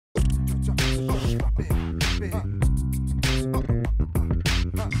Hi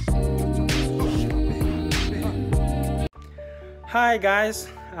guys,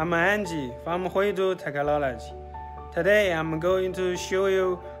 I'm Angie from Huidu Technology. Today I'm going to show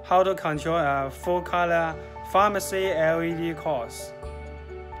you how to control a full-color pharmacy LED course.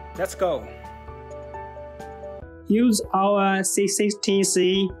 Let's go. Use our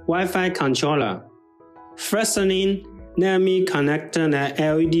C16C Wi-Fi controller. First thing, let me connect the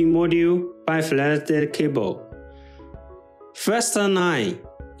LED module by flathead cable. First line,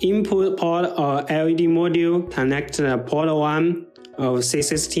 input port of LED module connect the port 1 of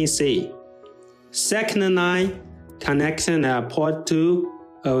C16C. Second line, connect the port 2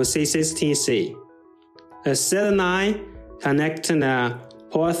 of C16C. The third line, connect the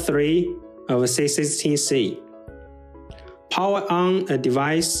port 3 of C16C. Power on a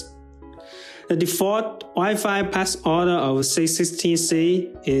device. The default Wi-Fi pass order of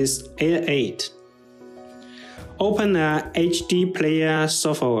C16C is 88. Open the HD player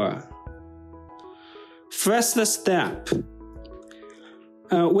software. First step,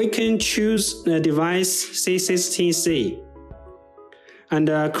 we can choose the device C16C and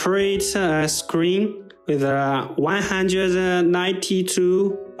create a screen with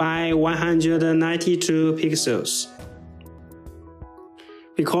 192 by 192 pixels.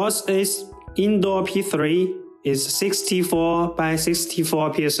 Because its indoor P3 is 64 by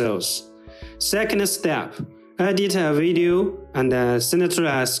 64 pixels. Second step, edit a video and send it to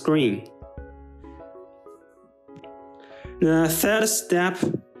a screen. The third step,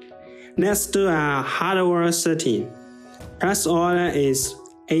 let's do a hardware setting. Pass order is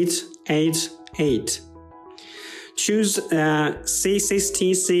 888. Choose a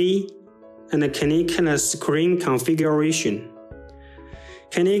C16C and click the screen configuration.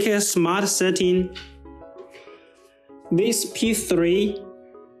 Click Smart Setting. This P3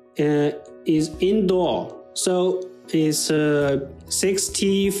 is indoor, so it's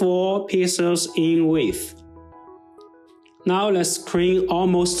 64 pixels in width. Now the screen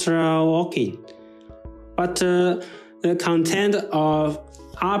almost working, but the content of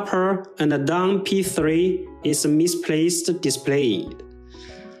upper and down P3 is misplaced displayed.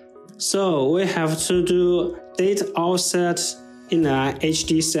 So we have to do date offset in the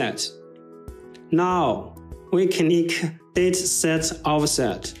HD set. Now we click date set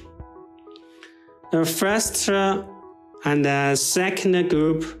offset. The first and the second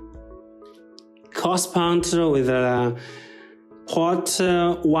group correspond with the port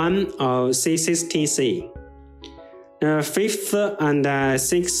 1 of C16C. The fifth and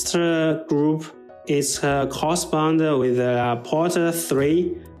sixth group is correspond with port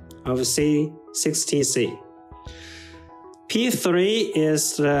 3 of C16C. P3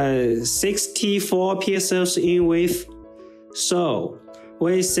 is 64 pixels in width, so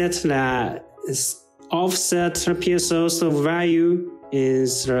we set the offset pixels value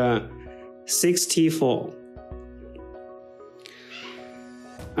is 64.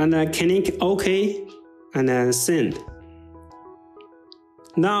 And click OK and then send.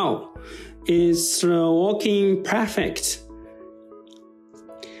 Now it's working perfect.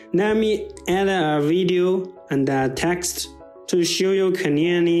 Let me add a video and text to show you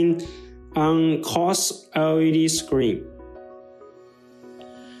clearly on course LED screen.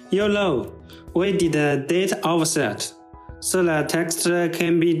 YOLO, we did a date offset, so the text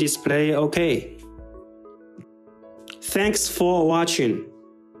can be displayed OK. Thanks for watching.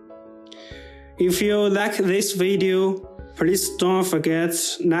 If you like this video, please don't forget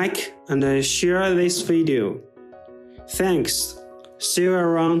to like and share this video. Thanks. See you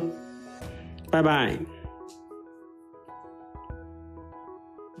around. Bye bye.